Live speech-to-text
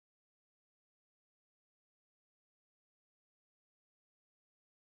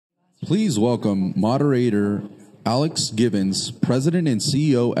Please welcome moderator Alex Gibbons, President and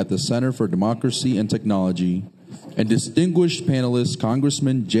CEO at the Center for Democracy and Technology, and distinguished panelist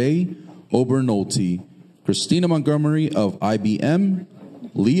Congressman J. Obernolte, Christina Montgomery of IBM,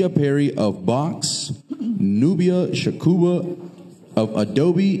 Leah Perry of Box, Nubiaa Shakuba of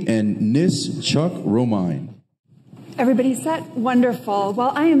Adobe, and NIST Chuck Romine. Everybody set? Wonderful.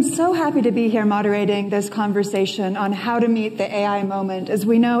 Well, I am so happy to be here moderating this conversation on how to meet the AI moment. As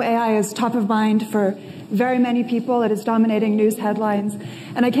we know, AI is top of mind for very many people. It is dominating news headlines.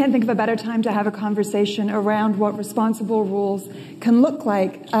 And I can't think of a better time to have a conversation around what responsible rules can look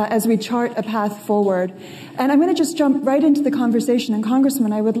like as we chart a path forward. And I'm going to just jump right into the conversation. And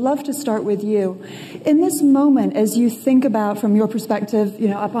Congressman, I would love to start with you. In this moment, as you think about, from your perspective,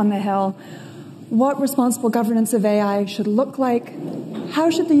 up on the Hill, what responsible governance of AI should look like, how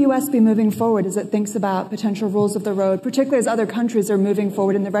should the U.S. be moving forward as it thinks about potential rules of the road, particularly as other countries are moving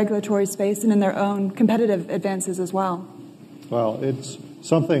forward in the regulatory space and in their own competitive advances as well? Well, it's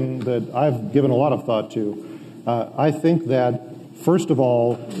something that I've given a lot of thought to. I think that, first of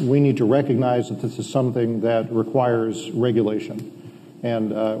all, we need to recognize that this is something that requires regulation.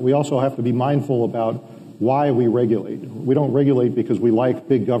 And we also have to be mindful about why we regulate. We don't regulate because we like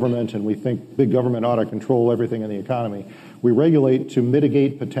big government and we think big government ought to control everything in the economy. We regulate to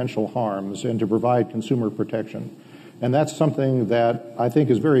mitigate potential harms and to provide consumer protection. And that's something that I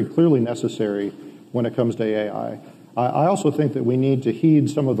think is very clearly necessary when it comes to AI. I also think that we need to heed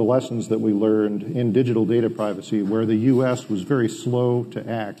some of the lessons that we learned in digital data privacy, where the U.S. was very slow to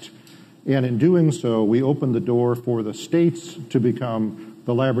act. And in doing so, we opened the door for the states to become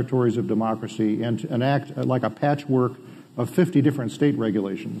the laboratories of democracy and to enact like a patchwork of 50 different state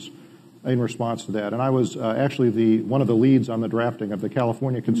regulations in response to that. And I was actually one of the leads on the drafting of the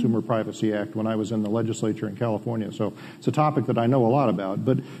California Consumer Privacy Act when I was in the legislature in California. So it's a topic that I know a lot about.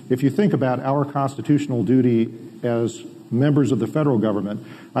 But if you think about our constitutional duty as members of the federal government,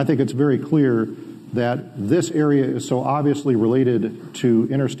 I think it's very clear that this area is so obviously related to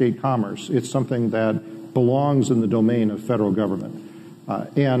interstate commerce. It's something that belongs in the domain of federal government.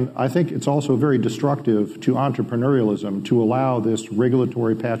 And I think it's also very destructive to entrepreneurialism to allow this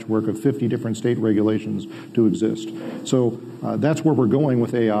regulatory patchwork of 50 different state regulations to exist. So that's where we're going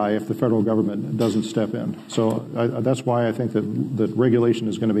with AI if the federal government doesn't step in. So that's why I think that regulation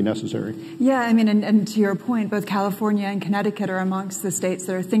is going to be necessary. Yeah, I mean, and to your point, both California and Connecticut are amongst the states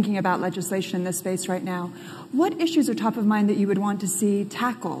that are thinking about legislation in this space right now. What issues are top of mind that you would want to see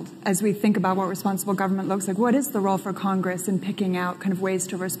tackled as we think about what responsible government looks like? What is the role for Congress in picking out kind of ways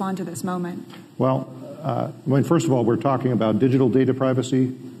to respond to this moment? Well, first of all, we're talking about digital data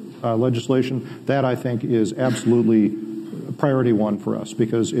privacy legislation. That, I think, is absolutely priority one for us,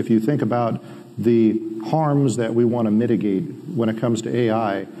 because if you think about the harms that we want to mitigate when it comes to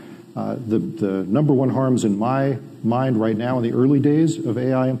AI, the number one harms in my mind right now in the early days of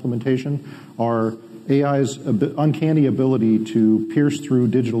AI implementation are AI's uncanny ability to pierce through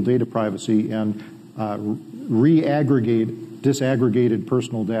digital data privacy and disaggregated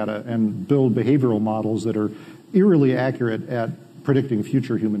personal data and build behavioral models that are eerily accurate at predicting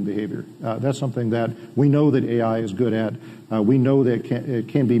future human behavior. That's something that we know that AI is good at. We know that it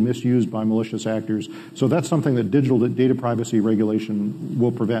can be misused by malicious actors. So that's something that digital data privacy regulation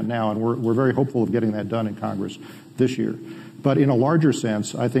will prevent now, and we're very hopeful of getting that done in Congress this year. But in a larger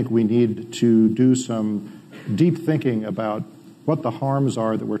sense, I think we need to do some deep thinking about what the harms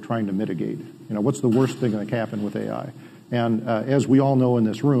are that we're trying to mitigate. What's the worst thing that can happen with AI? And as we all know in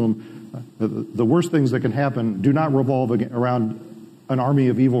this room, the worst things that can happen do not revolve around an army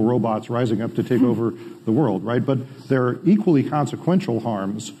of evil robots rising up to take over the world, right? But there are equally consequential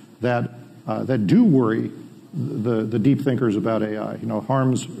harms that do worry the deep thinkers about AI.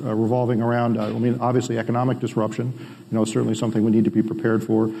 Harms revolving around, obviously economic disruption, certainly something we need to be prepared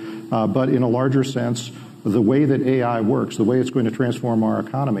for. But in a larger sense, the way that AI works, the way it's going to transform our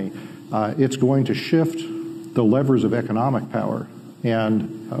economy, it's going to shift the levers of economic power.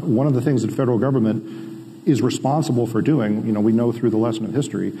 And one of the things that federal government is responsible for doing, we know through the lesson of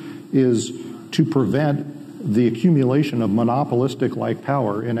history, is to prevent the accumulation of monopolistic-like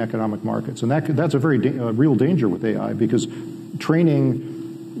power in economic markets. And that's a very real danger with AI, because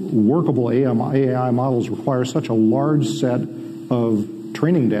training workable AI models requires such a large set of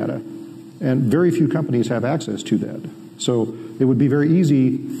training data, and very few companies have access to that. So it would be very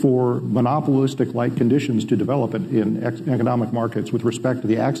easy for monopolistic-like conditions to develop in economic markets with respect to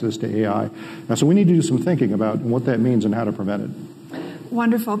the access to AI. So we need to do some thinking about what that means and how to prevent it.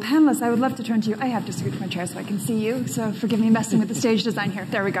 Wonderful. Panelists, I would love to turn to you. I have to scoot my chair so I can see you, so forgive me messing with the stage design here.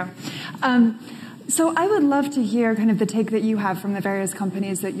 There we go. So I would love to hear kind of the take that you have from the various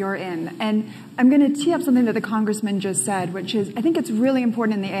companies that you're in. And I'm going to tee up something that the Congressman just said, which is I think it's really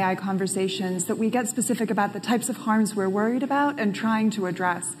important in the AI conversations that we get specific about the types of harms we're worried about and trying to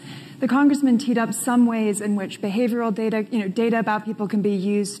address. The Congressman teed up some ways in which behavioral data, data about people can be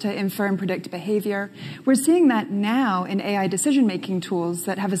used to infer and predict behavior. We're seeing that now in AI decision-making tools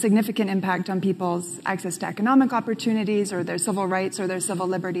that have a significant impact on people's access to economic opportunities or their civil rights or their civil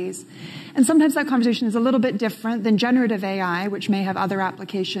liberties. And sometimes that conversation is a little bit different than generative AI, which may have other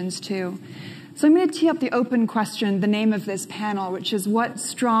applications too. So I'm going to tee up the open question, the name of this panel, which is what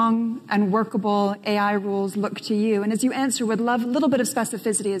strong and workable AI rules look to you? And as you answer, would love a little bit of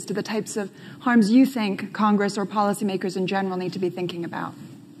specificity as to the types of harms you think Congress or policymakers in general need to be thinking about.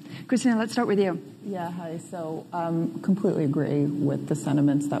 Christina, let's start with you. Yeah, hi. So completely agree with the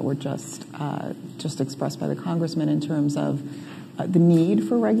sentiments that were just expressed by the Congressman in terms of the need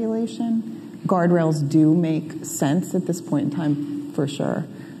for regulation. Guardrails do make sense at this point in time, for sure.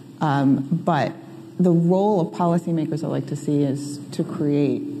 But the role of policymakers I like to see is to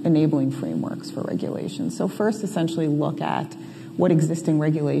create enabling frameworks for regulation. So first, essentially look at what existing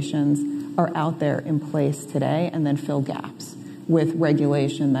regulations are out there in place today and then fill gaps with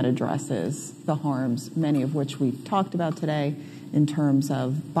regulation that addresses the harms, many of which we talked about today in terms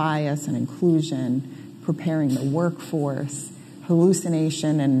of bias and inclusion, preparing the workforce,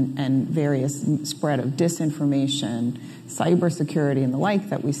 hallucination and various spread of disinformation, cybersecurity and the like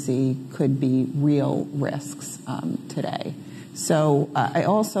that we see could be real risks today. So I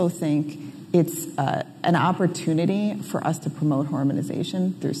also think it's an opportunity for us to promote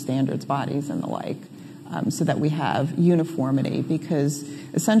harmonization through standards bodies and the like so that we have uniformity, because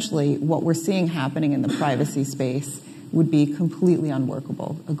essentially what we're seeing happening in the privacy space would be completely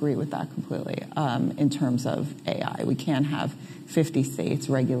unworkable. Agree with that completely in terms of AI. We can't have 50 states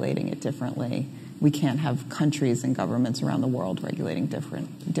regulating it differently. We can't have countries and governments around the world regulating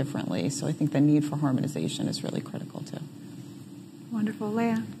differently. So I think the need for harmonization is really critical too. Wonderful.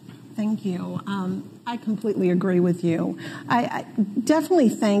 Leah? Thank you. I completely agree with you. I definitely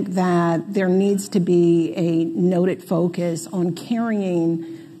think that there needs to be a noted focus on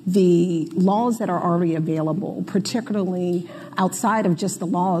carrying the laws that are already available, particularly outside of just the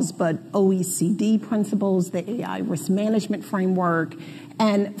laws, but OECD principles, the AI risk management framework,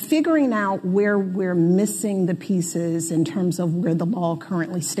 and figuring out where we're missing the pieces in terms of where the law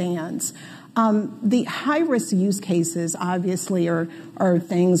currently stands. The high-risk use cases, obviously, are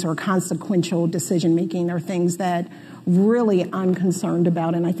things, or consequential decision-making are things that really I'm concerned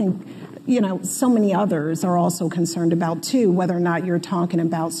about, and I think so many others are also concerned about too, whether or not you're talking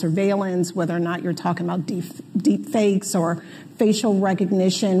about surveillance, whether or not you're talking about deep fakes or facial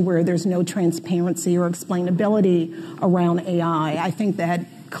recognition where there's no transparency or explainability around AI. I think that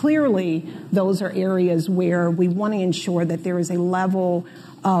clearly those are areas where we want to ensure that there is a level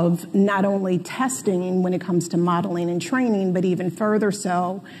of not only testing when it comes to modeling and training, but even further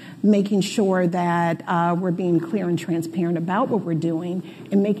so, making sure that we're being clear and transparent about what we're doing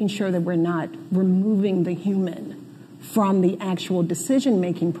and making sure that we're not removing the human from the actual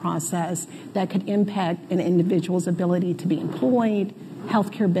decision-making process that could impact an individual's ability to be employed,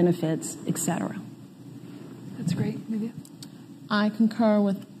 healthcare benefits, et cetera. That's great. Nubiaa? I concur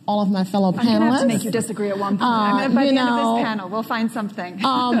with all of my fellow panelists. I'm going to have to make you disagree at one point. By the end of this panel, we'll find something.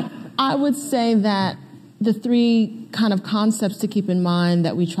 I would say that the three kind of concepts to keep in mind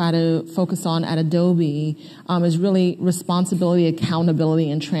that we try to focus on at Adobe is really responsibility,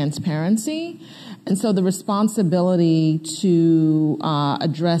 accountability, and transparency. And so the responsibility to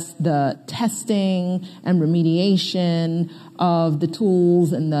address the testing and remediation of the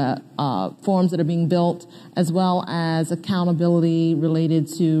tools and the forms that are being built, as well as accountability related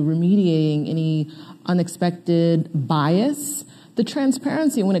to remediating any unexpected bias. The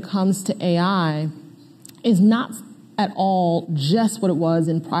transparency when it comes to AI is not at all just what it was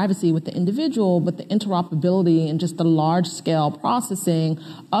in privacy with the individual, but the interoperability and just the large-scale processing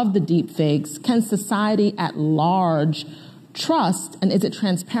of the deep fakes. Can society at large trust, and is it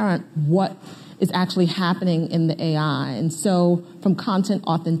transparent what is actually happening in the AI? And so from content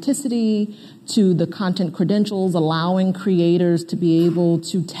authenticity to the content credentials, allowing creators to be able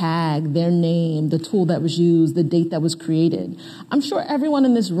to tag their name, the tool that was used, the date that was created. I'm sure everyone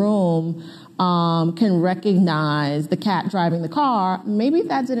in this room can recognize the cat driving the car. Maybe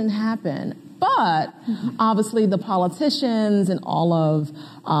that didn't happen. But obviously the politicians and all of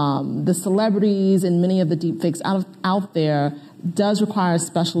the celebrities and many of the deepfakes out there does require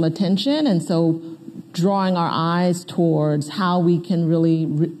special attention. And so drawing our eyes towards how we can really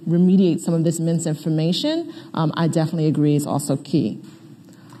remediate some of this misinformation, I definitely agree is also key.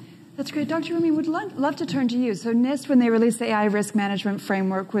 That's great. Dr. Romine, would love to turn to you. So NIST, when they released the AI risk management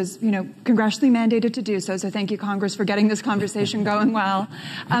framework, was, congressionally mandated to do so. So thank you, Congress, for getting this conversation going well.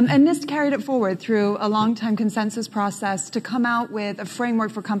 And NIST carried it forward through a long-time consensus process to come out with a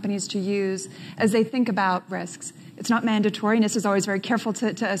framework for companies to use as they think about risks. It's not mandatory. NIST is always very careful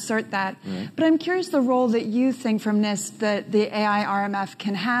to assert that. Right. But I'm curious the role that you think from NIST that the AI RMF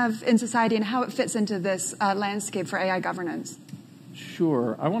can have in society and how it fits into this landscape for AI governance.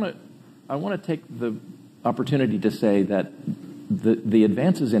 Sure. I want to take the opportunity to say that the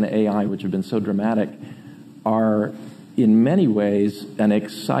advances in AI, which have been so dramatic, are in many ways an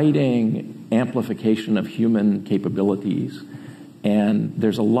exciting amplification of human capabilities. And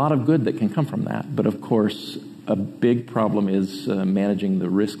there's a lot of good that can come from that. But of course, a big problem is managing the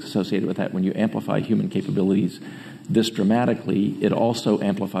risks associated with that. When you amplify human capabilities this dramatically, it also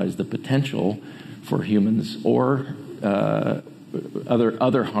amplifies the potential for humans or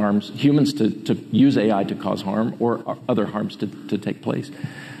other harms, humans to use AI to cause harm or other harms to take place.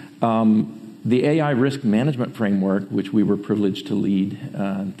 The AI risk management framework, which we were privileged to lead,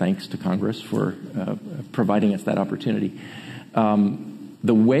 thanks to Congress for providing us that opportunity.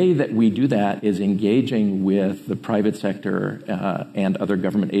 The way that we do that is engaging with the private sector and other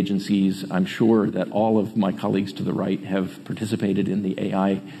government agencies. I'm sure that all of my colleagues to the right have participated in the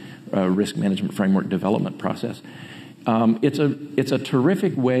AI risk management framework development process. It's a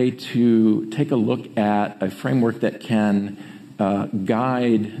terrific way to take a look at a framework that can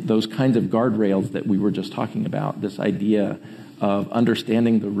guide those kinds of guardrails that we were just talking about, this idea of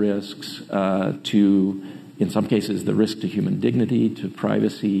understanding the risks to, in some cases, the risk to human dignity, to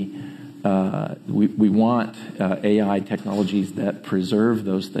privacy. We want AI technologies that preserve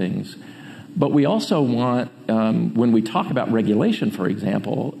those things. But we also want, when we talk about regulation, for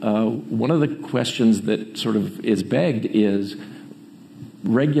example, one of the questions that sort of is begged is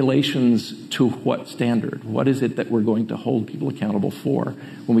regulations to what standard? What is it that we're going to hold people accountable for?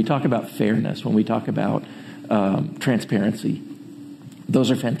 When we talk about fairness, when we talk about transparency,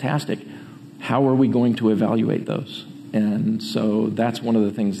 those are fantastic. How are we going to evaluate those? And so that's one of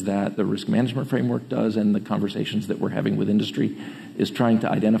the things that the risk management framework does, and the conversations that we're having with industry is trying to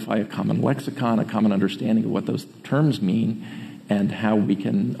identify a common lexicon, a common understanding of what those terms mean, and how we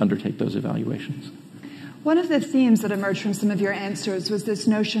can undertake those evaluations. One of the themes that emerged from some of your answers was this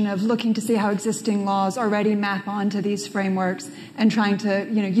notion of looking to see how existing laws already map onto these frameworks and trying to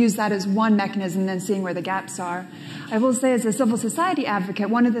use that as one mechanism and then seeing where the gaps are. I will say, as a civil society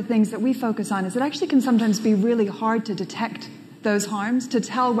advocate, one of the things that we focus on is it actually can sometimes be really hard to detect those harms, to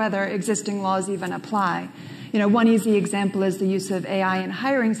tell whether existing laws even apply. One easy example is the use of AI in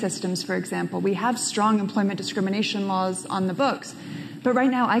hiring systems, for example. We have strong employment discrimination laws on the books. But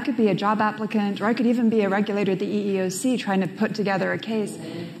right now, I could be a job applicant, or I could even be a regulator at the EEOC trying to put together a case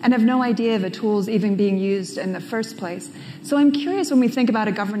and have no idea of the tools even being used in the first place. So I'm curious, when we think about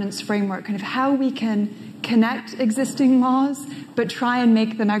a governance framework, kind of how we can connect existing laws, but try and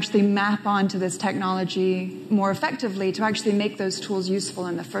make them actually map onto this technology more effectively to actually make those tools useful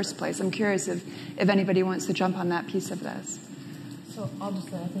in the first place. I'm curious if anybody wants to jump on that piece of this. So I'll just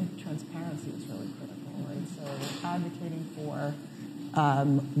say I think transparency is really critical, right? So advocating for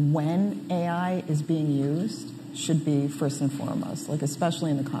when AI is being used should be first and foremost, like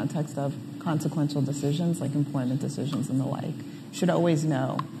especially in the context of consequential decisions like employment decisions and the like, should always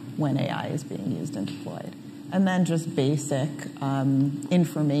know when AI is being used and deployed. And then just basic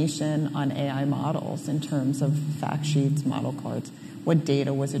information on AI models in terms of fact sheets, model cards, what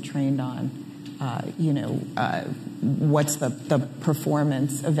data was it trained on, what's the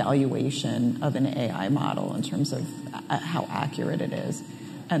performance evaluation of an AI model in terms of how accurate it is,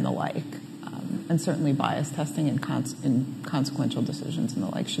 and the like. And certainly bias testing and consequential decisions and the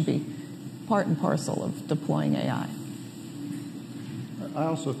like should be part and parcel of deploying AI. I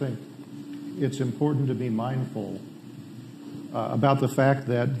also think it's important to be mindful about the fact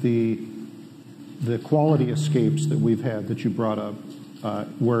that the quality escapes that we've had that you brought up,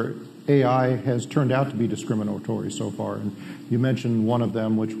 where AI has turned out to be discriminatory so far. And you mentioned one of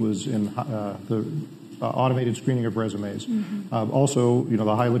them, which was in the automated screening of resumes. Mm-hmm. Also,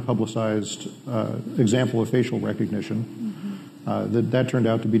 the highly publicized example of facial recognition. Mm-hmm. that turned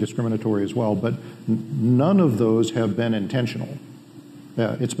out to be discriminatory as well. But none of those have been intentional.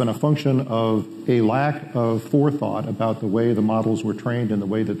 It's been a function of a lack of forethought about the way the models were trained and the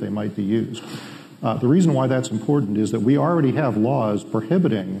way that they might be used. The reason why that's important is that we already have laws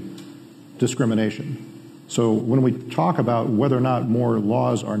prohibiting discrimination. So when we talk about whether or not more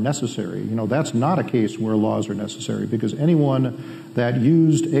laws are necessary, that's not a case where laws are necessary, because anyone that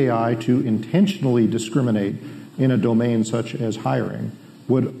used AI to intentionally discriminate in a domain such as hiring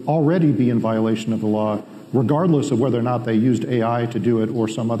would already be in violation of the law, regardless of whether or not they used AI to do it or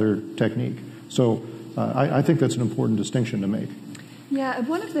some other technique. So I think that's an important distinction to make. Yeah,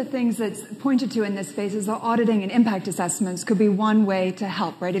 one of the things that's pointed to in this space is that auditing and impact assessments could be one way to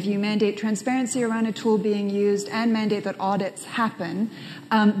help, right? If you mandate transparency around a tool being used and mandate that audits happen,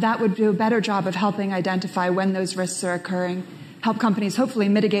 that would do a better job of helping identify when those risks are occurring, help companies hopefully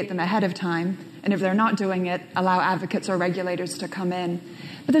mitigate them ahead of time, and if they're not doing it, allow advocates or regulators to come in.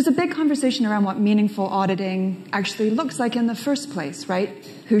 But there's a big conversation around what meaningful auditing actually looks like in the first place, right?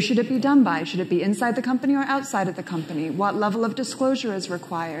 Who should it be done by? Should it be inside the company or outside of the company? What level of disclosure is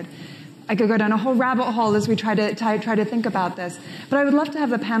required? I could go down a whole rabbit hole as we try to think about this. But I would love to have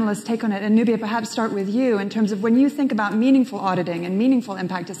the panelists take on it. And Nubiaa, perhaps start with you in terms of when you think about meaningful auditing and meaningful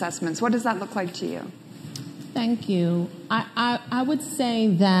impact assessments, what does that look like to you? Thank you. I would say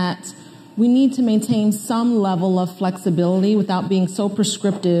that we need to maintain some level of flexibility without being so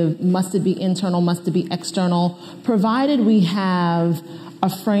prescriptive. Must it be internal? Must it be external? Provided we have a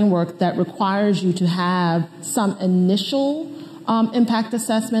framework that requires you to have some initial impact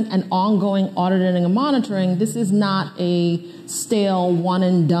assessment and ongoing auditing and monitoring, this is not a stale one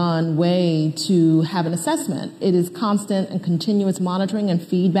and done way to have an assessment. It is constant and continuous monitoring and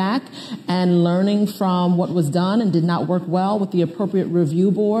feedback and learning from what was done and did not work well with the appropriate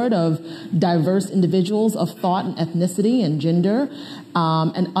review board of diverse individuals of thought and ethnicity and gender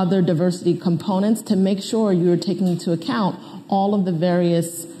and other diversity components to make sure you're taking into account all of the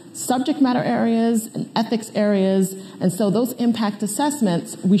various subject matter areas and ethics areas. And so those impact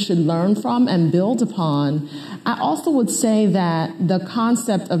assessments we should learn from and build upon. I also would say that the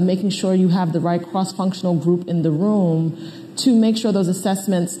concept of making sure you have the right cross-functional group in the room to make sure those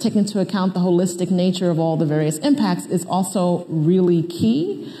assessments take into account the holistic nature of all the various impacts is also really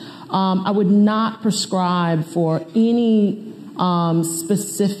key. I would not prescribe for any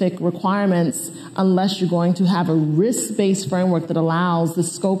specific requirements unless you're going to have a risk-based framework that allows the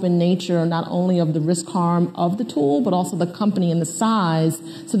scope and nature not only of the risk harm of the tool, but also the company and the size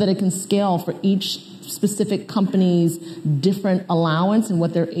so that it can scale for each specific company's different allowance and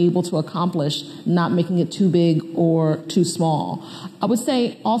what they're able to accomplish, not making it too big or too small. I would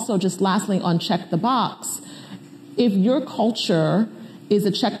say also just lastly on check the box, if your culture is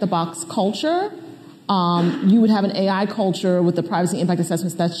a check the box culture, you would have an AI culture with the privacy impact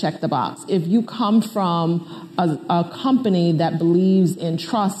assessments that check the box. If you come from a company that believes in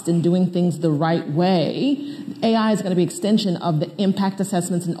trust and doing things the right way, AI is going to be an extension of the impact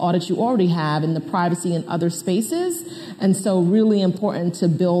assessments and audits you already have in the privacy and other spaces. And so really important to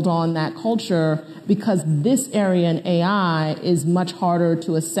build on that culture because this area in AI is much harder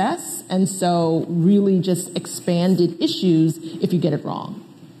to assess. And so really just expanded issues if you get it wrong.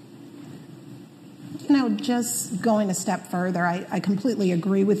 You know, just going a step further, I completely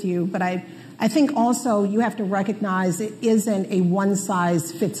agree with you, but I think also you have to recognize it isn't a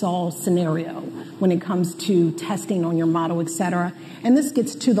one-size-fits-all scenario when it comes to testing on your model, et cetera. And this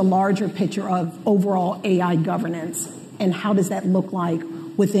gets to the larger picture of overall AI governance and how does that look like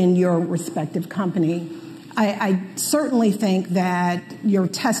within your respective company. I certainly think that your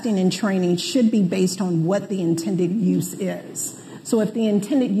testing and training should be based on what the intended use is. So if the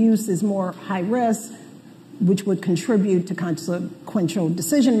intended use is more high risk, which would contribute to consequential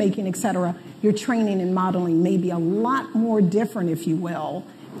decision-making, et cetera, your training and modeling may be a lot more different, if you will,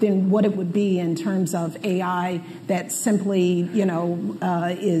 than what it would be in terms of AI that simply,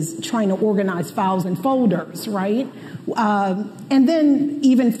 is trying to organize files and folders, right? And then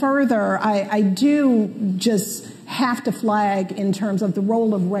even further, I do just have to flag in terms of the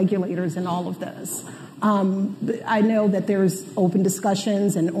role of regulators in all of this. I know that there's open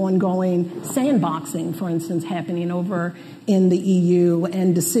discussions and ongoing sandboxing, for instance, happening over in the EU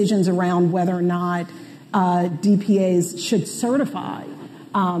and decisions around whether or not DPAs should certify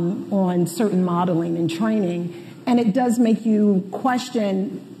on certain modeling and training. And it does make you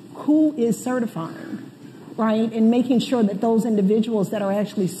question who is certifying, right? And making sure that those individuals that are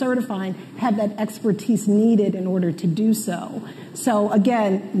actually certifying have that expertise needed in order to do so. So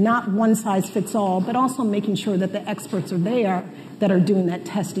again, not one size fits all, but also making sure that the experts are there that are doing that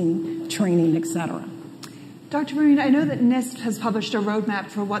testing, training, et cetera. Dr. Romine, I know that NIST has published a roadmap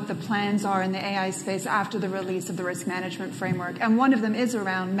for what the plans are in the AI space after the release of the risk management framework. And one of them is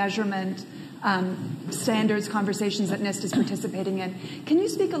around measurement standards, conversations that NIST is participating in. Can you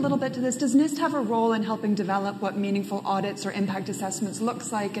speak a little bit to this? Does NIST have a role in helping develop what meaningful audits or impact assessments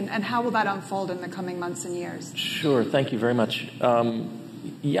looks like, and how will that unfold in the coming months and years? Sure, thank you very much.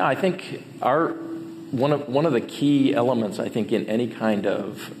 Yeah, I think one of the key elements, I think, in any kind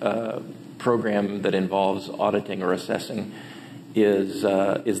of program that involves auditing or assessing is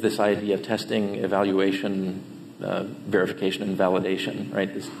this idea of testing, evaluation, verification, and validation,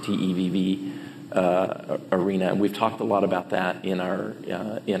 right? This TEVV arena, and we've talked a lot about that in our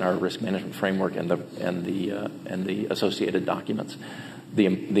risk management framework and the associated documents.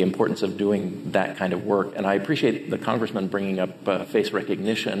 The importance of doing that kind of work, and I appreciate the Congressman bringing up face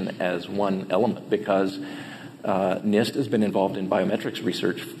recognition as one element, because NIST has been involved in biometrics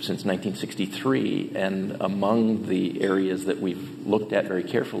research since 1963, and among the areas that we've looked at very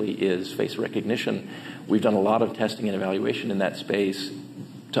carefully is face recognition. We've done a lot of testing and evaluation in that space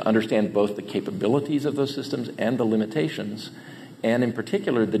to understand both the capabilities of those systems and the limitations, and in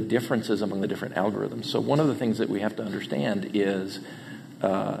particular, the differences among the different algorithms. So one of the things that we have to understand is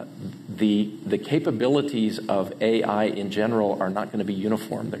the capabilities of AI in general are not going to be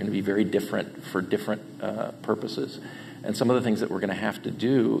uniform. They're going to be very different for different purposes. And some of the things that we're going to have to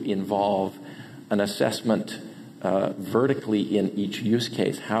do involve an assessment vertically in each use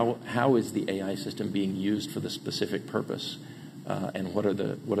case. How is the AI system being used for the specific purpose? And what are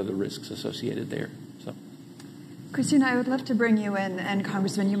the risks associated there? So. Christina, I would love to bring you in, and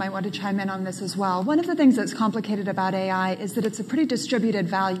Congressman, you might want to chime in on this as well. One of the things that's complicated about AI is that it's a pretty distributed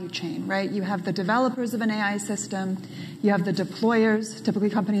value chain, right? You have the developers of an AI system, you have the deployers, typically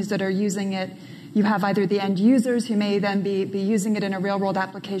companies that are using it, you have either the end users who may then be using it in a real-world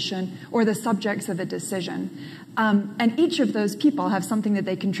application, or the subjects of the decision. And each of those people have something that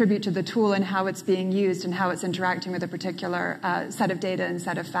they contribute to the tool and how it's being used and how it's interacting with a particular set of data and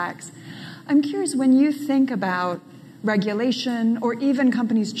set of facts. I'm curious, when you think about regulation or even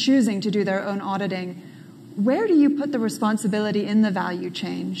companies choosing to do their own auditing, where do you put the responsibility in the value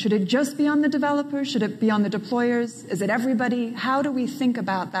chain? Should it just be on the developers? Should it be on the deployers? Is it everybody? How do we think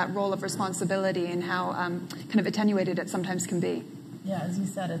about that role of responsibility and how kind of attenuated it sometimes can be? Yeah, as you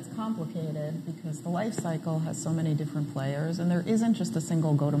said, it's complicated because the life cycle has so many different players, and there isn't just a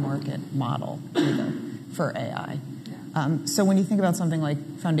single go-to-market model either for AI. So when you think about something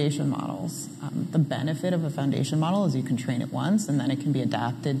like foundation models, the benefit of a foundation model is you can train it once, and then it can be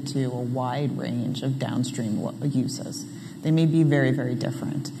adapted to a wide range of downstream uses. They may be very, very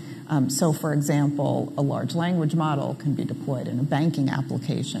different. So, for example, a large language model can be deployed in a banking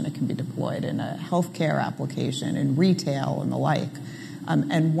application. It can be deployed in a healthcare application, in retail, and the like.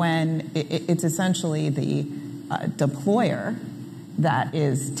 And when it's essentially the deployer that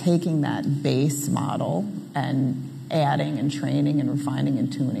is taking that base model and adding and training and refining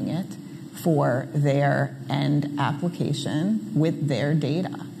and tuning it for their end application with their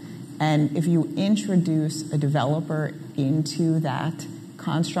data. And if you introduce a developer into that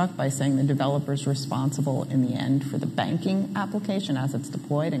construct by saying the developer is responsible in the end for the banking application as it's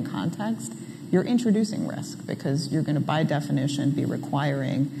deployed in context, you're introducing risk because you're going to, by definition, be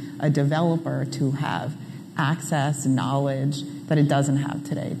requiring a developer to have access, knowledge that it doesn't have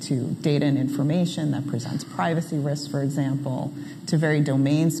today to data and information that presents privacy risks, for example, to very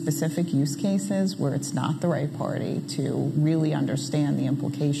domain-specific use cases where it's not the right party to really understand the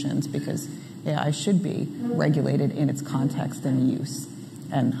implications because AI should be regulated in its context and use.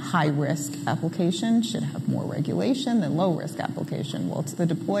 And high-risk application should have more regulation than low-risk application. Well, it's the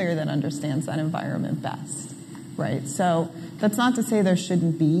deployer that understands that environment best, right? So that's not to say there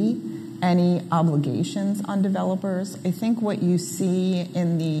shouldn't be any obligations on developers. I think what you see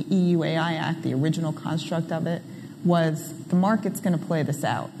in the EU AI Act, the original construct of it, was the market's going to play this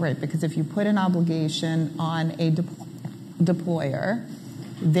out, right? Because if you put an obligation on a deployer,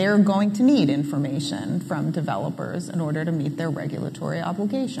 they're going to need information from developers in order to meet their regulatory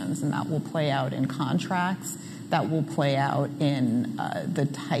obligations. And that will play out in contracts. That will play out in the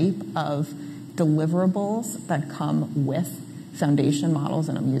type of deliverables that come with foundation models,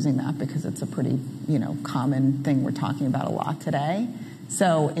 and I'm using that because it's a pretty, common thing we're talking about a lot today.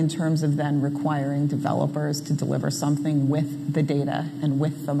 So in terms of then requiring developers to deliver something with the data and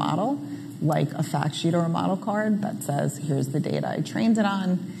with the model, like a fact sheet or a model card that says, here's the data I trained it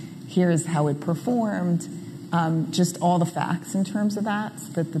on, here's how it performed, just all the facts in terms of that,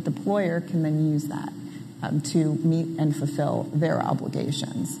 so that the deployer can then use that to meet and fulfill their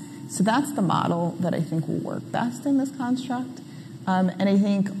obligations. So that's the model that I think will work best in this construct. And I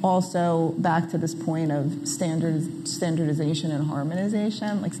think also back to this point of standardization and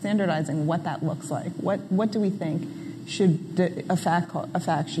harmonization, like standardizing what that looks like. What do we think should a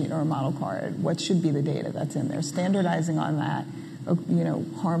fact sheet or a model card, what should be the data that's in there? Standardizing on that,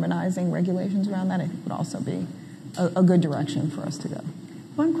 harmonizing regulations around that, I think would also be a good direction for us to go.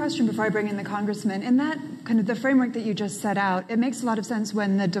 One question before I bring in the Congressman. In that kind of the framework that you just set out, it makes a lot of sense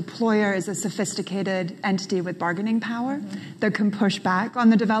when the deployer is a sophisticated entity with bargaining power that can push back on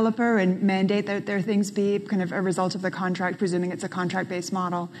the developer and mandate that their things be kind of a result of the contract, presuming it's a contract-based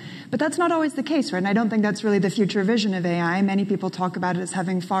model. But that's not always the case, right? And I don't think that's really the future vision of AI. Many people talk about it as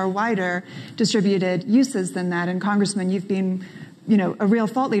having far wider distributed uses than that. And Congressman, you've been a real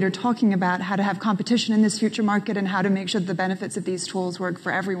thought leader talking about how to have competition in this future market and how to make sure that the benefits of these tools work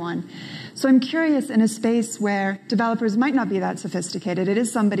for everyone. So I'm curious, in a space where developers might not be that sophisticated, it is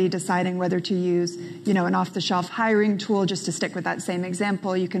somebody deciding whether to use, an off-the-shelf hiring tool. Just to stick with that same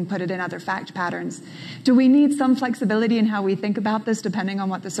example, you can put it in other fact patterns. Do we need some flexibility in how we think about this depending on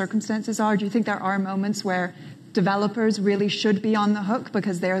what the circumstances are? Do you think there are moments where developers really should be on the hook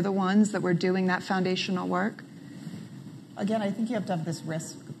because they're the ones that were doing that foundational work? Again, I think you have to have this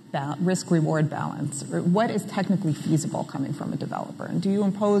risk-reward balance. What is technically feasible coming from a developer? And do you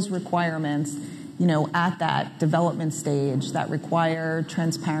impose requirements, at that development stage that require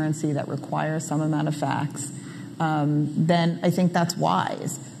transparency, that require some amount of facts? Then I think that's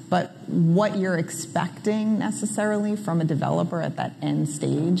wise. But what you're expecting necessarily from a developer at that end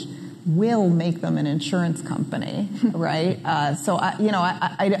stage will make them an insurance company, right?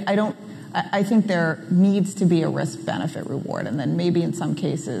 I think there needs to be a risk-benefit reward, and then maybe in some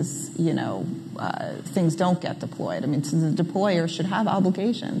cases, things don't get deployed. I mean, so the deployer should have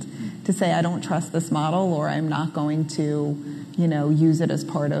obligations to say, I don't trust this model, or I'm not going to, use it as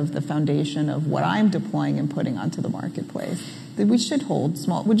part of the foundation of what I'm deploying and putting onto the marketplace. That we should hold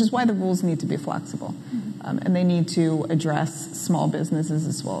small, which is why the rules need to be flexible, and they need to address small businesses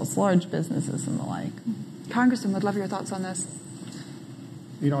as well as large businesses and the like. Congressman, would love your thoughts on this.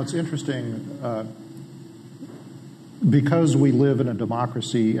 It's interesting, because we live in a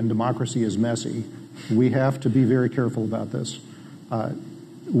democracy and democracy is messy, we have to be very careful about this.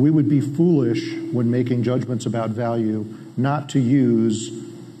 We would be foolish when making judgments about value not to use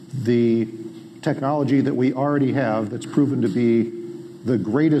the technology that we already have that's proven to be the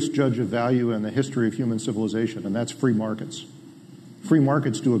greatest judge of value in the history of human civilization, and that's free markets. Free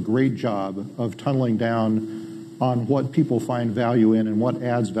markets do a great job of tunneling down on what people find value in and what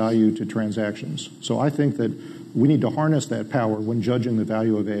adds value to transactions. So I think that we need to harness that power when judging the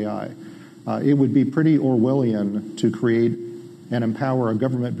value of AI. It would be pretty Orwellian to create and empower a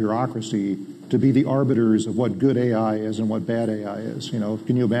government bureaucracy to be the arbiters of what good AI is and what bad AI is.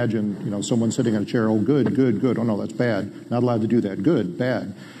 Can you imagine, someone sitting in a chair, oh, good, good, good, oh no, that's bad, not allowed to do that, good,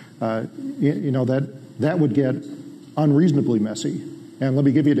 bad. That would get unreasonably messy. And let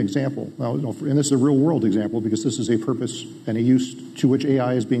me give you an example. Now, and this is a real-world example because this is a purpose and a use to which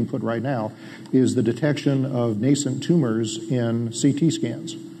AI is being put right now, is the detection of nascent tumors in CT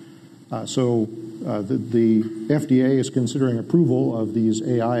scans. The FDA is considering approval of these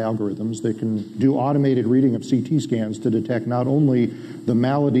AI algorithms that can do automated reading of CT scans to detect not only the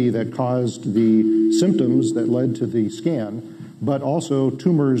malady that caused the symptoms that led to the scan, but also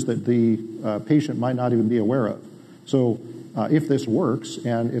tumors that the patient might not even be aware of. So if this works,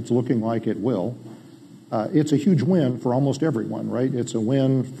 and it's looking like it will, it's a huge win for almost everyone, right? It's a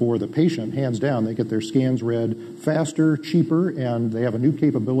win for the patient, hands down. They get their scans read faster, cheaper, and they have a new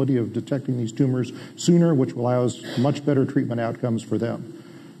capability of detecting these tumors sooner, which allows much better treatment outcomes for them.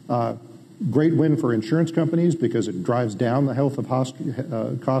 Great win for insurance companies because it drives down the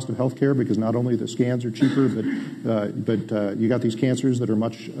cost of health care, because not only the scans are cheaper, but you got these cancers that are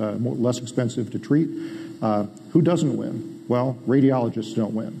much less expensive to treat. Who doesn't win? Well, radiologists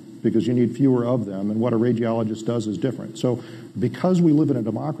don't win because you need fewer of them, and what a radiologist does is different. So because we live in a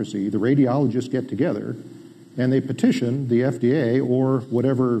democracy, the radiologists get together and they petition the FDA or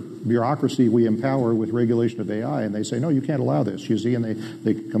whatever bureaucracy we empower with regulation of AI, and they say, no, you can't allow this, you see, and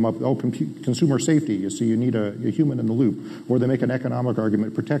they come up, oh, consumer safety, you see, you need a human in the loop, or they make an economic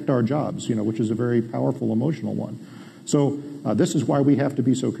argument, protect our jobs, which is a very powerful emotional one. So this is why we have to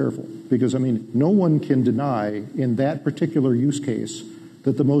be so careful, because, no one can deny in that particular use case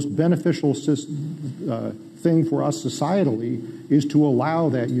that the most beneficial thing for us societally is to allow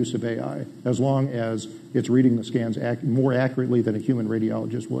that use of AI, as long as it's reading the scans more accurately than a human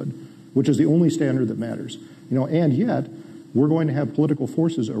radiologist would, which is the only standard that matters. And yet, we're going to have political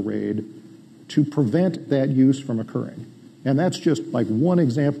forces arrayed to prevent that use from occurring. And that's just like one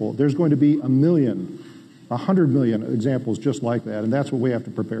example. There's going to be 100 million examples just like that, and that's what we have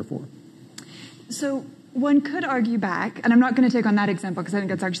to prepare for. So one could argue back, and I'm not going to take on that example because I think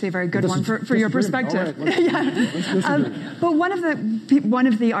that's actually a very good one for your perspective. Right, but one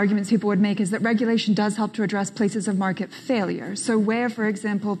of the arguments people would make is that regulation does help to address places of market failure. So where, for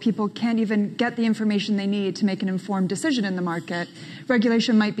example, people can't even get the information they need to make an informed decision in the market,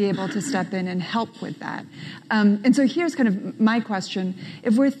 regulation might be able to step in and help with that. And so here's kind of my question.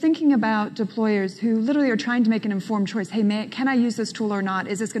 If we're thinking about deployers who literally are trying to make an informed choice, hey, can I use this tool or not?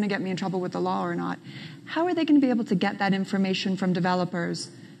 Is this going to get me in trouble with the law or not? How are they going to be able to get that information from developers,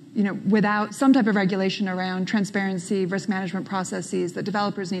 without some type of regulation around transparency, risk management processes that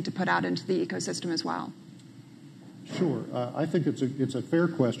developers need to put out into the ecosystem as well? Sure. I think it's a fair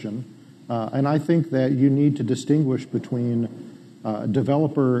question, and I think that you need to distinguish between a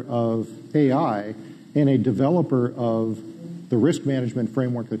developer of AI and a developer of the risk management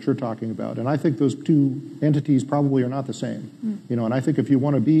framework that you're talking about. And I think those two entities probably are not the same. And I think if you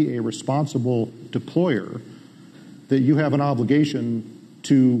want to be a responsible deployer, that you have an obligation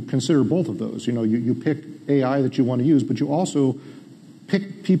to consider both of those. You pick AI that you want to use, but you also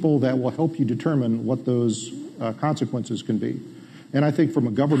pick people that will help you determine what those consequences can be. And I think from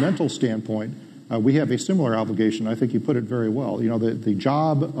a governmental standpoint, we have a similar obligation. I think you put it very well. The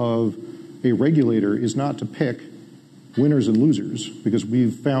job of a regulator is not to pick winners and losers, because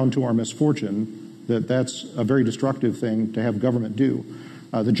we've found to our misfortune that that's a very destructive thing to have government do.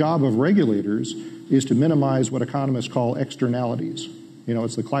 The job of regulators is to minimize what economists call externalities.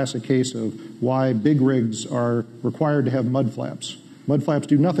 It's the classic case of why big rigs are required to have mud flaps. Mud flaps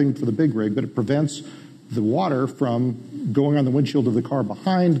do nothing for the big rig, but it prevents the water from going on the windshield of the car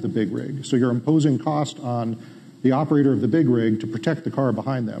behind the big rig. So you're imposing cost on the operator of the big rig to protect the car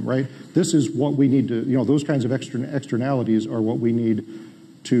behind them, right? This is what we need to, those kinds of externalities are what we need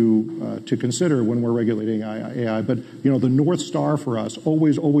to consider when we're regulating AI. But, the North Star for us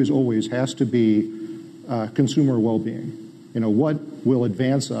always, always, always has to be consumer well-being. What will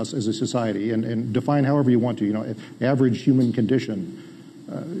advance us as a society, and define however you want to, average human condition,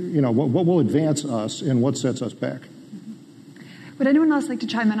 what will advance us and what sets us back. Would anyone else like to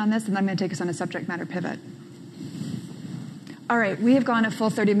chime in on this? And I'm going to take us on a subject matter pivot. All right, we have gone a full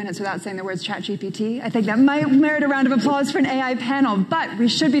 30 minutes without saying the words ChatGPT. I think that might merit a round of applause for an AI panel, but we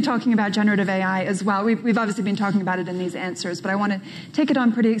should be talking about generative AI as well. We've obviously been talking about it in these answers, but I want to take it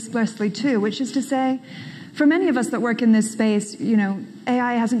on pretty explicitly too, which is to say, for many of us that work in this space,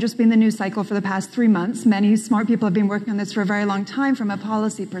 AI hasn't just been the news cycle for the past 3 months. Many smart people have been working on this for a very long time from a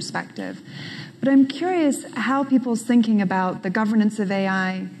policy perspective. But I'm curious how people's thinking about the governance of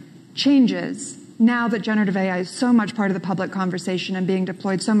AI changes now that generative AI is so much part of the public conversation and being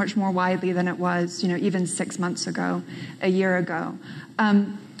deployed so much more widely than it was, even 6 months ago, a year ago.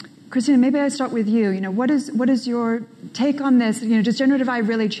 Christina, maybe I start with you. What is your take on this? Does generative AI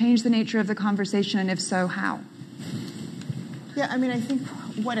really change the nature of the conversation, and if so, how? Yeah, I think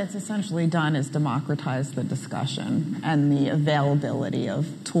what it's essentially done is democratize the discussion and the availability of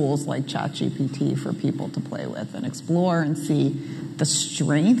tools like ChatGPT for people to play with and explore and see the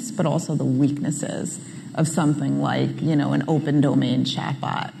strengths, but also the weaknesses of something like, an open domain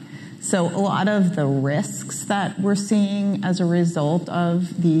chatbot. So a lot of the risks that we're seeing as a result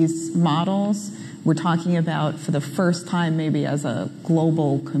of these models, we're talking about for the first time maybe as a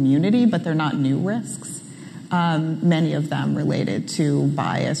global community, but they're not new risks. Many of them related to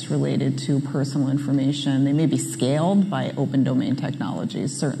bias, related to personal information. They may be scaled by open domain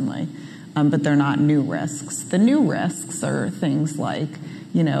technologies, certainly, but they're not new risks. The new risks are things like,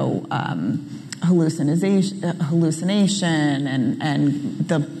 hallucination and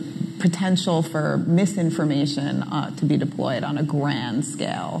the potential for misinformation to be deployed on a grand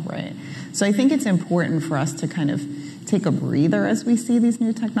scale, right? So I think it's important for us to kind of take a breather as we see these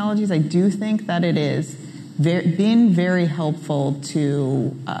new technologies. I do think that it is been very helpful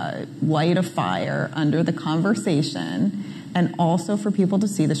to light a fire under the conversation, and also for people to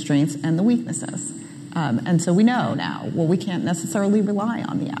see the strengths and the weaknesses. And so we know now, we can't necessarily rely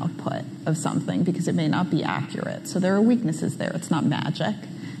on the output of something because it may not be accurate. So there are weaknesses there. It's not magic,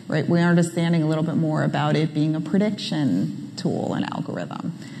 right? We are understanding a little bit more about it being a prediction tool and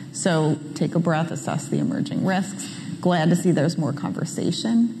algorithm. So take a breath, assess the emerging risks. Glad to see there's more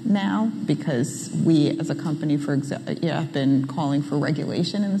conversation now, because we as a company, have been calling for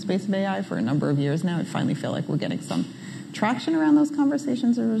regulation in the space of AI for a number of years now. I finally feel like we're getting some traction around those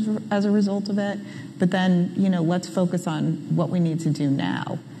conversations as a result of it. But then, let's focus on what we need to do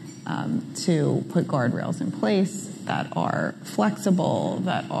now to put guardrails in place that are flexible,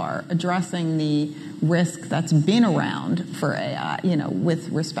 that are addressing the risk that's been around for AI, with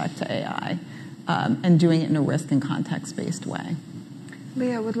respect to AI, and doing it in a risk and context-based way.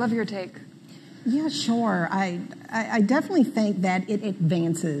 Leah, would love your take. Yeah, sure. I definitely think that it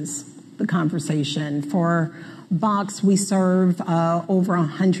advances the conversation. For Box, we serve over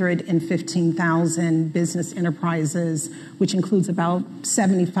 115,000 business enterprises, which includes about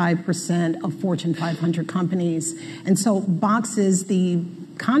 75% of Fortune 500 companies. And so Box is the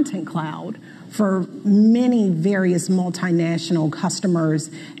content cloud for many various multinational customers,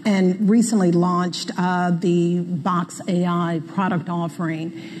 and recently launched the Box AI product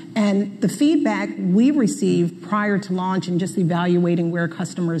offering. And the feedback we received prior to launch and just evaluating where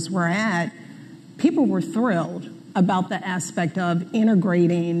customers were at, people were thrilled about the aspect of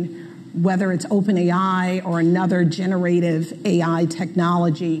integrating, whether it's OpenAI or another generative AI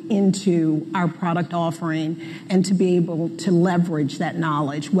technology, into our product offering, and to be able to leverage that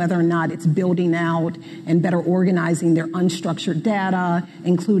knowledge, whether or not it's building out and better organizing their unstructured data,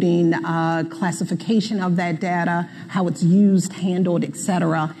 including classification of that data, how it's used, handled, et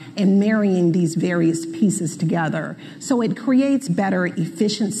cetera, and marrying these various pieces together. So it creates better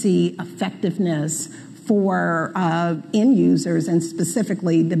efficiency, effectiveness for end users, and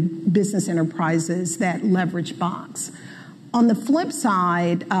specifically the business enterprises that leverage Box. On the flip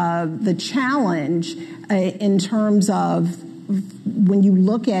side, the challenge in terms of when you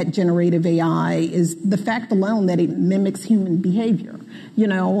look at generative AI is the fact alone that it mimics human behavior,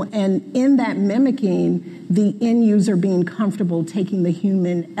 and in that mimicking, the end user being comfortable taking the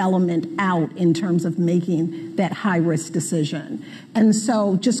human element out in terms of making that high-risk decision. And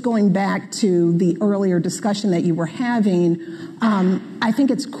so just going back to the earlier discussion that you were having, I think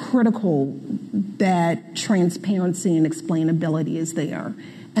it's critical that transparency and explainability is there,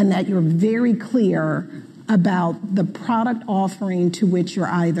 and that you're very clear about the product offering to which you're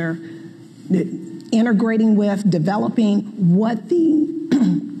either integrating with, developing, what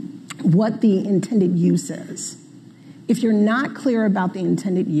the intended use is. If you're not clear about the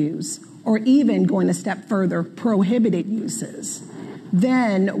intended use, or even going a step further, prohibited uses,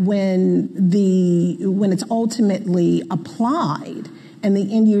 then when it's ultimately applied and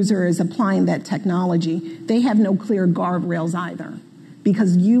the end user is applying that technology, they have no clear guardrails either,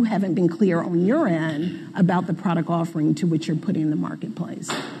 because you haven't been clear on your end about the product offering to which you're putting in the marketplace.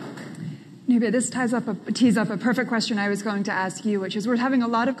 Nubiaa, this tees up a perfect question I was going to ask you, which is we're having a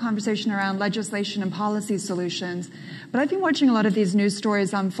lot of conversation around legislation and policy solutions, but I've been watching a lot of these news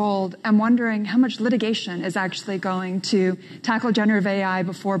stories unfold and wondering how much litigation is actually going to tackle generative AI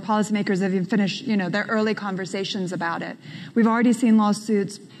before policymakers have even finished, their early conversations about it. We've already seen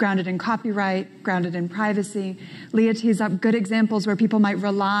lawsuits grounded in copyright, grounded in privacy. Leah tees up good examples where people might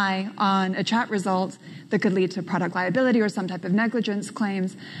rely on a chat result that could lead to product liability or some type of negligence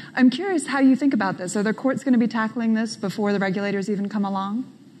claims. I'm curious how you think about this. Are the courts going to be tackling this before the regulators even come along?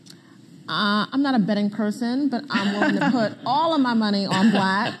 I'm not a betting person, but I'm willing to put all of my money on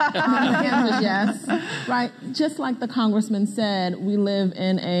black. The answer is yes, right? Just like the Congressman said, we live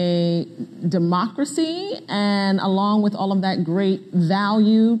in a democracy, and along with all of that great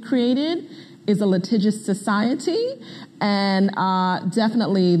value created is a litigious society, and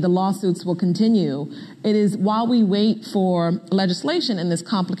definitely the lawsuits will continue. It is while we wait for legislation in this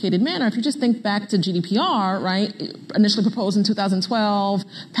complicated manner. If you just think back to GDPR, right, initially proposed in 2012,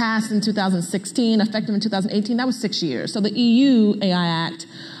 passed in 2016, effective in 2018, that was 6 years. So the EU AI Act,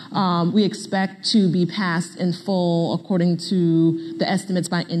 we expect to be passed in full according to the estimates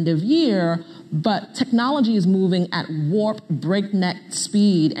by end of year. But technology is moving at warp breakneck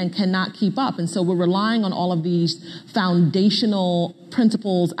speed and cannot keep up. And so we're relying on all of these foundational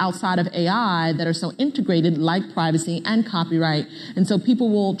principles outside of AI that are so integrated, like privacy and copyright. And so people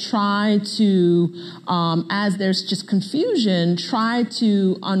will try to, as there's just confusion, try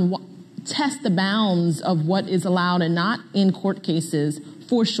to test the bounds of what is allowed and not in court cases,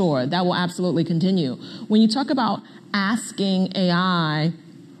 for sure. That will absolutely continue. When you talk about asking AI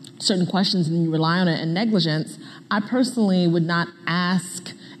certain questions and you rely on it and negligence, I personally would not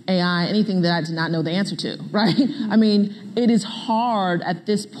ask AI anything that I did not know the answer to, right? I mean, it is hard at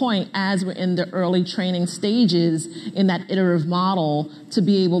this point, as we're in the early training stages in that iterative model, to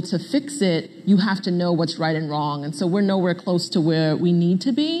be able to fix it. You have to know what's right and wrong. And so we're nowhere close to where we need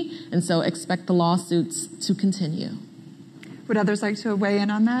to be. And so expect the lawsuits to continue. Would others like to weigh in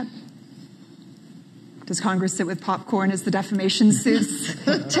on that? Does Congress sit with popcorn as the defamation suits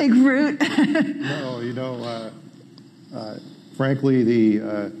take root? No, frankly,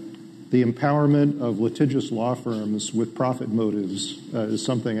 the empowerment of litigious law firms with profit motives is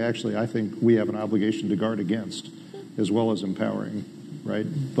something actually I think we have an obligation to guard against, as well as empowering, right?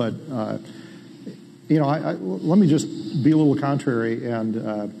 But, let me just be a little contrary and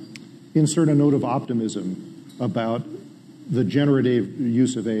insert a note of optimism about the generative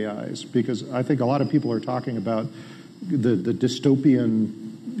use of AIs, because I think a lot of people are talking about the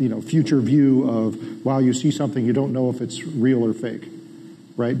dystopian, future view of, wow, you see something, you don't know if it's real or fake,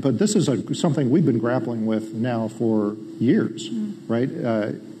 right? But this is something we've been grappling with now for years, right?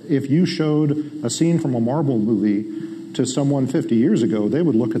 If you showed a scene from a Marvel movie to someone 50 years ago, they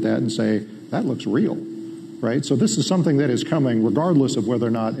would look at that and say, that looks real, right? So this is something that is coming regardless of whether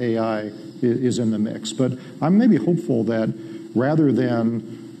or not AI is in the mix. But I'm maybe hopeful that rather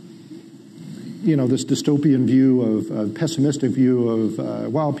than this dystopian view of pessimistic view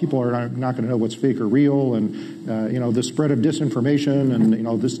of, well, people are not going to know what's fake or real, and, the spread of disinformation,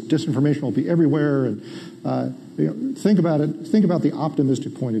 and, this disinformation will be everywhere. And think about it. Think about the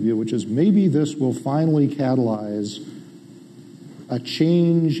optimistic point of view, which is maybe this will finally catalyze a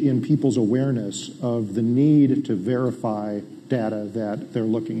change in people's awareness of the need to verify data that they're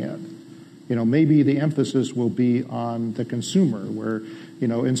looking at. Maybe the emphasis will be on the consumer, where,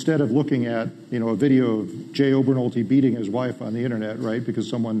 instead of looking at, a video of Jay Obernolte beating his wife on the internet, right, because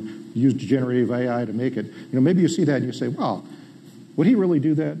someone used generative AI to make it, maybe you see that and you say, wow, would he really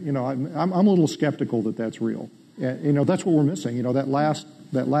do that? I'm a little skeptical that that's real. That's what we're missing. That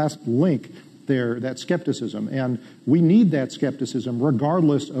last link there, that skepticism. And we need that skepticism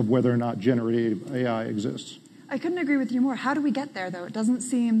regardless of whether or not generative AI exists. I couldn't agree with you more. How do we get there, though? It doesn't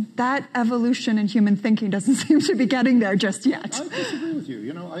seem, that evolution in human thinking doesn't seem to be getting there just yet. I disagree with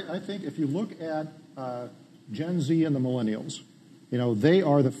you. I think if you look at Gen Z and the millennials, they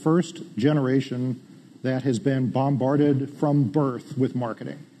are the first generation that has been bombarded from birth with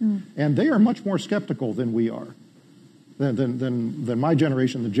marketing. And they are much more skeptical than we are, than my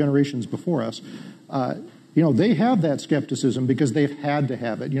generation, the generations before us. They have that skepticism because they've had to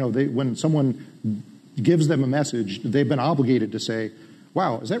have it. When someone gives them a message, they've been obligated to say,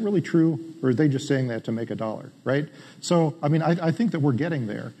 wow, is that really true? Or are they just saying that to make a dollar, right? So, I think that we're getting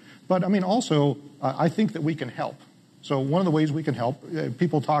there. But, also, I think that we can help. So one of the ways we can help,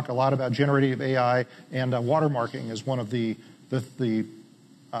 people talk a lot about generative AI, and watermarking is one of the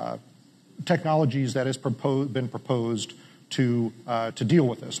technologies that has been proposed to deal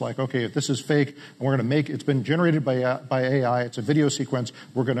with this. Like, okay, if this is fake, and we're going to it's been generated by AI, it's a video sequence,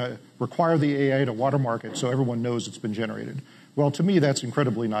 we're going to require the AI to watermark it so everyone knows it's been generated. Well, to me, that's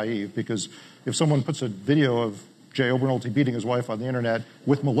incredibly naive, because if someone puts a video of Jay Obernolte beating his wife on the internet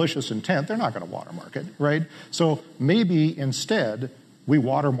with malicious intent, they're not going to watermark it, right? So maybe instead we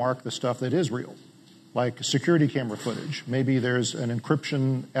watermark the stuff that is real, like security camera footage. Maybe there's an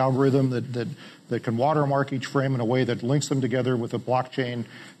encryption algorithm that can watermark each frame in a way that links them together with a blockchain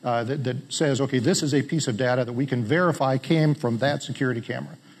that says, okay, this is a piece of data that we can verify came from that security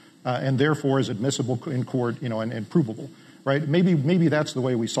camera, and therefore is admissible in court, and provable, right? Maybe that's the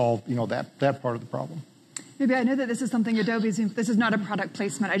way we solve, that part of the problem. Maybe I know that this is something Adobe's, this is not a product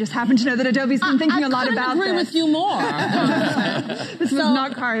placement. I just happen to know that Adobe's been thinking a lot about this. I couldn't agree with you more. This was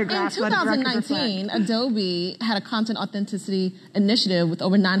not choreographed. In 2019, Adobe had a content authenticity initiative with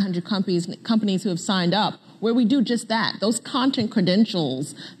over 900 companies who have signed up, where we do just that. Those content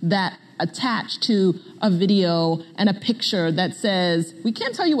credentials that attach to a video and a picture that says, we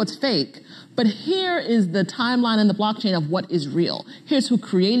can't tell you what's fake, but here is the timeline and the blockchain of what is real. Here's who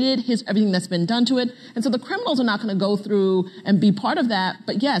created it. Here's everything that's been done to it. And so the criminals are not going to go through and be part of that.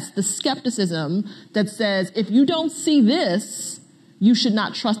 But yes, the skepticism that says, if you don't see this, you should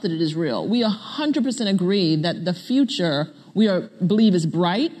not trust that it is real. We 100% agree that the future believe is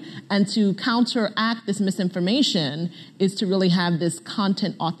bright, and to counteract this misinformation is to really have this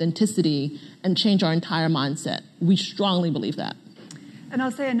content authenticity and change our entire mindset. We strongly believe that. And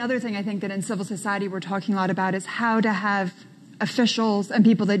I'll say another thing I think that in civil society we're talking a lot about is how to have officials and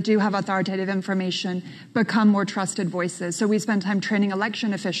people that do have authoritative information become more trusted voices. So we spend time training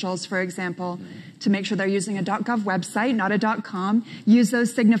election officials, for example, to make sure they're using a .gov website, not a .com. Use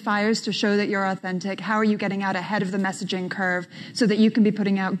those signifiers to show that you're authentic. How are you getting out ahead of the messaging curve so that you can be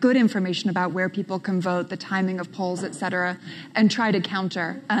putting out good information about where people can vote, the timing of polls, et cetera, and try to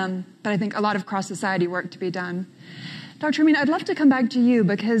counter. But I think a lot of cross-society work to be done. Dr. Romine, I'd love to come back to you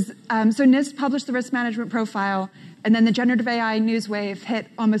because, so NIST published the risk management profile, and then the generative AI news wave hit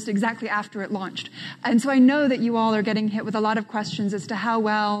almost exactly after it launched. And so I know that you all are getting hit with a lot of questions as to how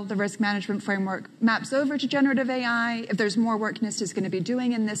well the risk management framework maps over to generative AI, if there's more work NIST is going to be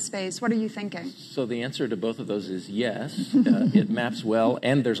doing in this space. What are you thinking? So the answer to both of those is yes. It maps well,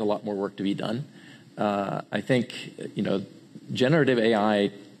 and there's a lot more work to be done. I think, generative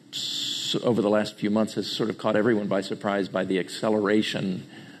AI over the last few months has sort of caught everyone by surprise by the acceleration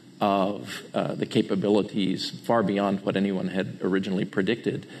of the capabilities far beyond what anyone had originally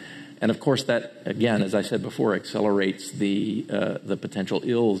predicted. And of course, that, again, as I said before, accelerates the potential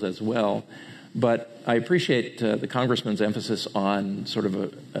ills as well. But I appreciate the Congressman's emphasis on sort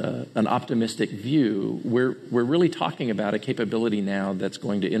of an optimistic view. We're really talking about a capability now that's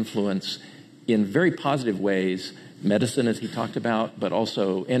going to influence in very positive ways medicine, as he talked about, but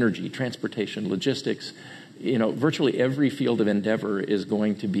also energy, transportation, logistics. Virtually every field of endeavor is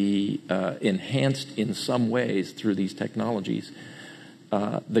going to be enhanced in some ways through these technologies.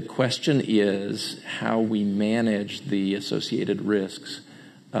 The question is how we manage the associated risks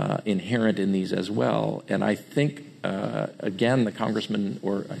inherent in these as well. And I think, again, the Congressman,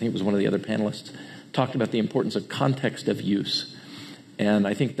 or I think it was one of the other panelists, talked about the importance of context of use. And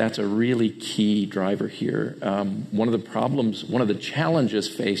I think that's a really key driver here. One of the challenges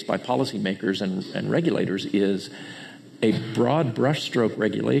faced by policymakers and regulators is a broad brushstroke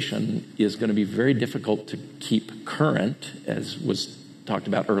regulation is going to be very difficult to keep current, as was talked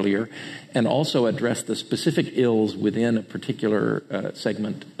about earlier, and also address the specific ills within a particular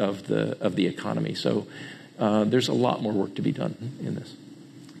segment of the economy. So there's a lot more work to be done in this.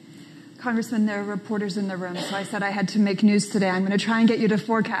 Congressman, there are reporters in the room, so I said I had to make news today. I'm going to try and get you to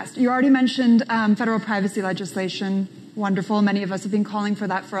forecast. You already mentioned federal privacy legislation. Wonderful. Many of us have been calling for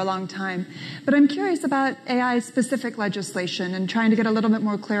that for a long time. But I'm curious about AI-specific legislation and trying to get a little bit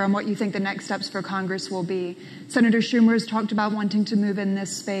more clear on what you think the next steps for Congress will be. Senator Schumer has talked about wanting to move in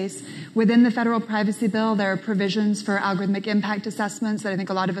this space. Within the federal privacy bill, there are provisions for algorithmic impact assessments that I think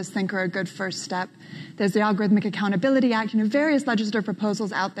a lot of us think are a good first step. There's the Algorithmic Accountability Act, various legislative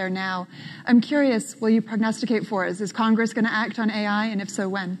proposals out there now. I'm curious, will you prognosticate for us? Is Congress going to act on AI, and if so,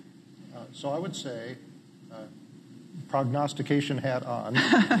 when? So I would say, prognostication hat on,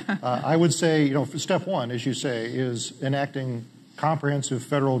 I would say, step one, as you say, is enacting comprehensive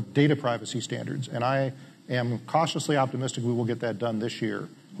federal data privacy standards. And I am cautiously optimistic we will get that done this year,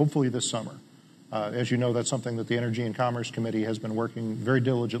 hopefully this summer. As you know, that's something that the Energy and Commerce Committee has been working very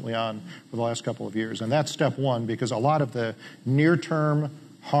diligently on for the last couple of years. And that's step one, because a lot of the near-term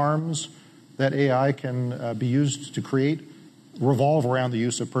harms that AI can be used to create revolve around the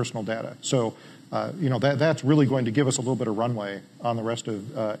use of personal data. So, that's really going to give us a little bit of runway on the rest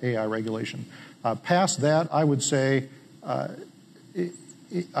of AI regulation. Past that, I would say,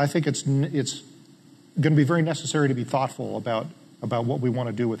 I think it's going to be very necessary to be thoughtful about what we want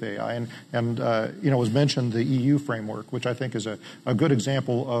to do with AI. And as mentioned, the EU framework, which I think is a good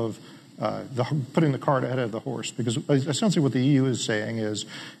example of putting the cart ahead of the horse. Because essentially what the EU is saying is,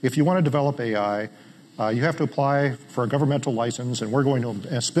 if you want to develop AI, you have to apply for a governmental license, and we're going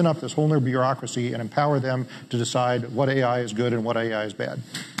to spin up this whole new bureaucracy and empower them to decide what AI is good and what AI is bad.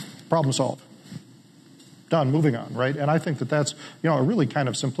 Problem solved. Done, moving on, right? And I think that that's, a really kind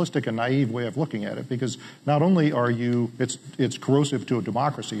of simplistic and naive way of looking at it, because not only are it's corrosive to a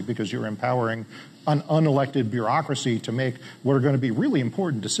democracy because you're empowering an unelected bureaucracy to make what are going to be really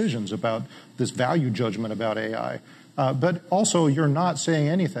important decisions about this value judgment about AI, but also you're not saying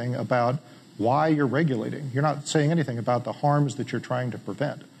anything about why you're regulating. You're not saying anything about the harms that you're trying to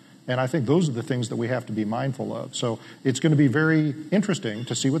prevent. And I think those are the things that we have to be mindful of. So it's going to be very interesting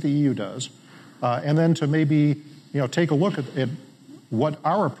to see what the EU does, and then to maybe take a look at what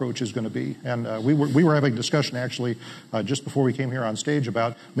our approach is going to be. And we were having a discussion actually just before we came here on stage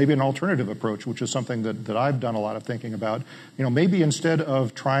about maybe an alternative approach, which is something that I've done a lot of thinking about. Maybe instead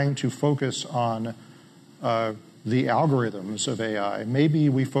of trying to focus on the algorithms of AI, maybe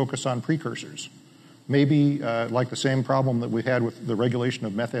we focus on precursors. Maybe like the same problem that we had with the regulation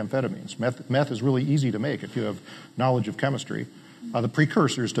of methamphetamines. Meth is really easy to make if you have knowledge of chemistry. The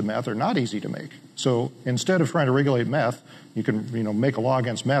precursors to meth are not easy to make. So instead of trying to regulate meth, you can make a law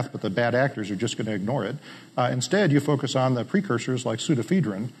against meth, but the bad actors are just going to ignore it. Instead, you focus on the precursors like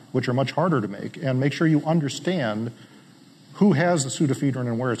pseudoephedrine, which are much harder to make, and make sure you understand who has the pseudoephedrine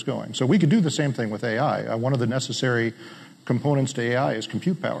and where it's going. So we could do the same thing with AI. One of the necessary components to AI is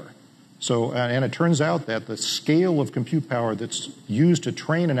compute power. So, and it turns out that the scale of compute power that's used to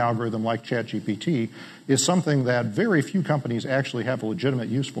train an algorithm like ChatGPT is something that very few companies actually have a legitimate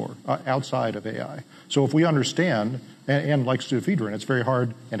use for outside of AI. So if we understand, and like pseudoephedrine, it's very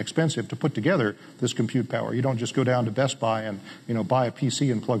hard and expensive to put together this compute power. You don't just go down to Best Buy and buy a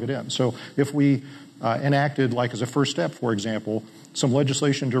PC and plug it in. So if we enacted, like as a first step, for example, some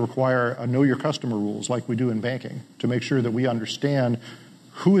legislation to require Know Your Customer rules like we do in banking to make sure that we understand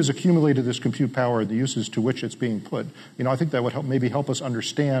who has accumulated this compute power, the uses to which it's being put. I think that would help us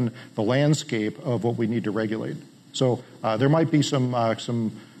understand the landscape of what we need to regulate. So there might be some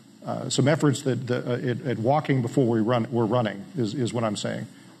efforts that at walking before we're running is what I'm saying.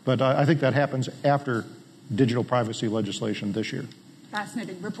 But I think that happens after digital privacy legislation this year.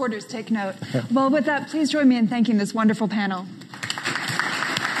 Fascinating. Reporters take note. Well, with that, please join me in thanking this wonderful panel.